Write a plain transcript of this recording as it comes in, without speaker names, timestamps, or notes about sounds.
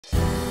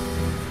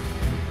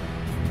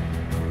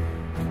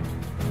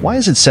Why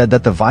is it said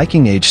that the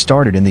Viking Age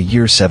started in the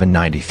year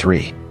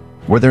 793?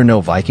 Were there no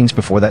Vikings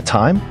before that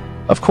time?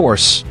 Of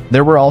course,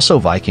 there were also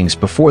Vikings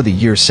before the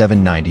year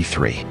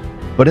 793.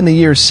 But in the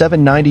year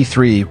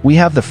 793, we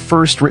have the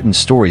first written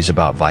stories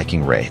about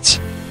Viking raids.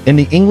 In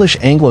the English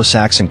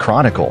Anglo-Saxon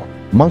Chronicle,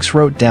 monks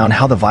wrote down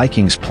how the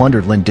Vikings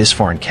plundered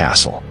Lindisfarne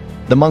Castle.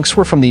 The monks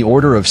were from the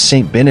Order of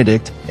St.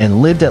 Benedict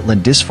and lived at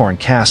Lindisfarne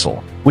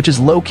Castle, which is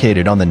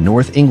located on the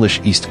North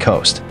English east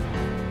coast,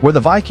 where the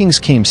Vikings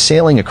came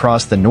sailing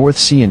across the North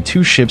Sea in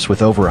 2 ships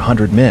with over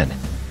 100 men.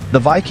 The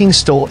Vikings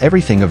stole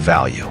everything of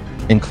value,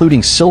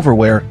 including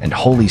silverware and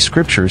holy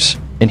scriptures,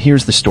 and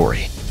here's the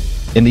story.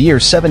 In the year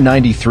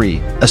 793,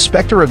 a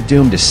specter of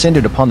doom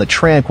descended upon the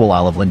tranquil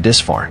Isle of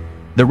Lindisfarne.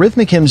 The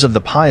rhythmic hymns of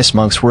the pious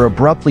monks were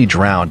abruptly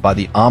drowned by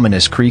the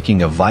ominous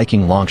creaking of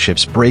Viking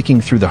longships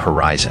breaking through the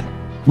horizon.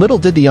 Little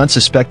did the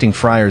unsuspecting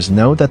friars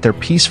know that their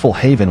peaceful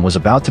haven was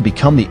about to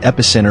become the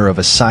epicenter of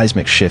a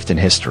seismic shift in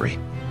history.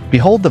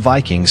 Behold the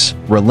Vikings,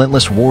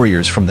 relentless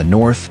warriors from the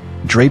north,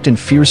 draped in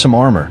fearsome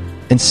armor,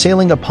 and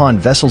sailing upon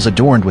vessels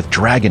adorned with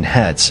dragon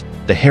heads,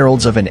 the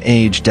heralds of an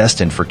age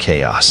destined for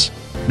chaos.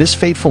 This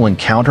fateful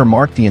encounter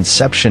marked the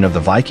inception of the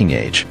Viking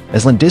Age,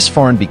 as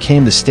Lindisfarne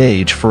became the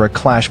stage for a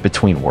clash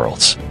between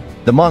worlds.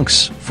 The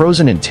monks,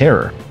 frozen in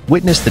terror,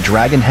 witnessed the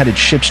dragon-headed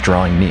ships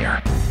drawing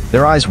near.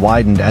 Their eyes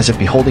widened as if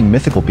beholding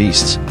mythical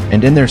beasts,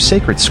 and in their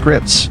sacred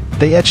scripts,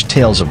 they etched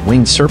tales of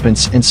winged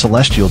serpents and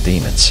celestial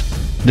demons.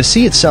 The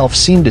sea itself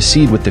seemed to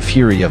seethe with the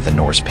fury of the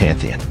Norse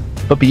pantheon.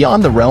 But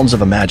beyond the realms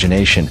of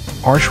imagination,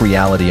 harsh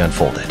reality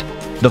unfolded.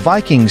 The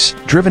Vikings,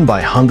 driven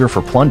by hunger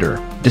for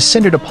plunder,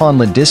 descended upon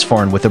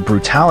Lindisfarne with a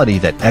brutality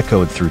that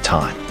echoed through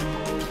time.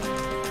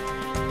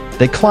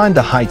 They climbed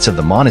the heights of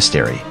the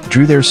monastery,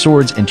 drew their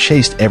swords, and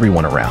chased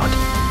everyone around.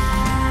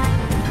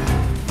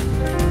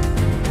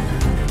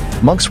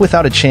 Monks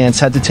without a chance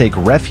had to take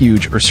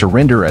refuge or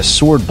surrender as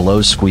sword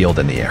blows squealed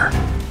in the air.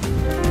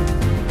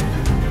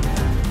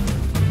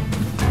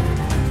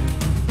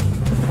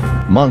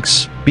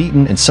 Monks,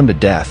 beaten and some to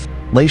death,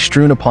 lay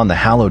strewn upon the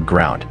hallowed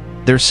ground,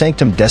 their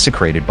sanctum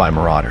desecrated by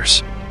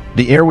marauders.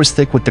 The air was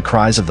thick with the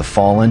cries of the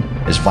fallen,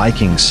 as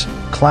Vikings,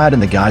 clad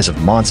in the guise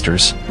of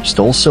monsters,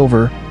 stole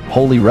silver,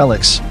 holy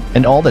relics,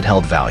 and all that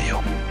held value.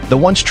 The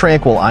once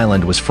tranquil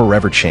island was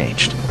forever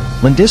changed.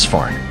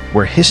 Lindisfarne,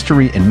 where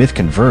history and myth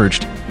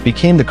converged,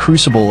 became the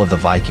crucible of the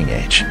Viking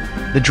Age.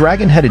 The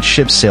dragon-headed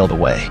ships sailed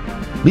away,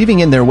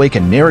 leaving in their wake a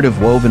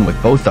narrative woven with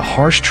both the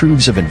harsh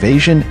truths of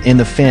invasion and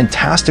the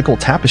fantastical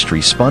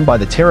tapestry spun by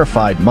the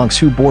terrified monks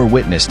who bore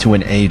witness to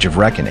an age of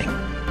reckoning.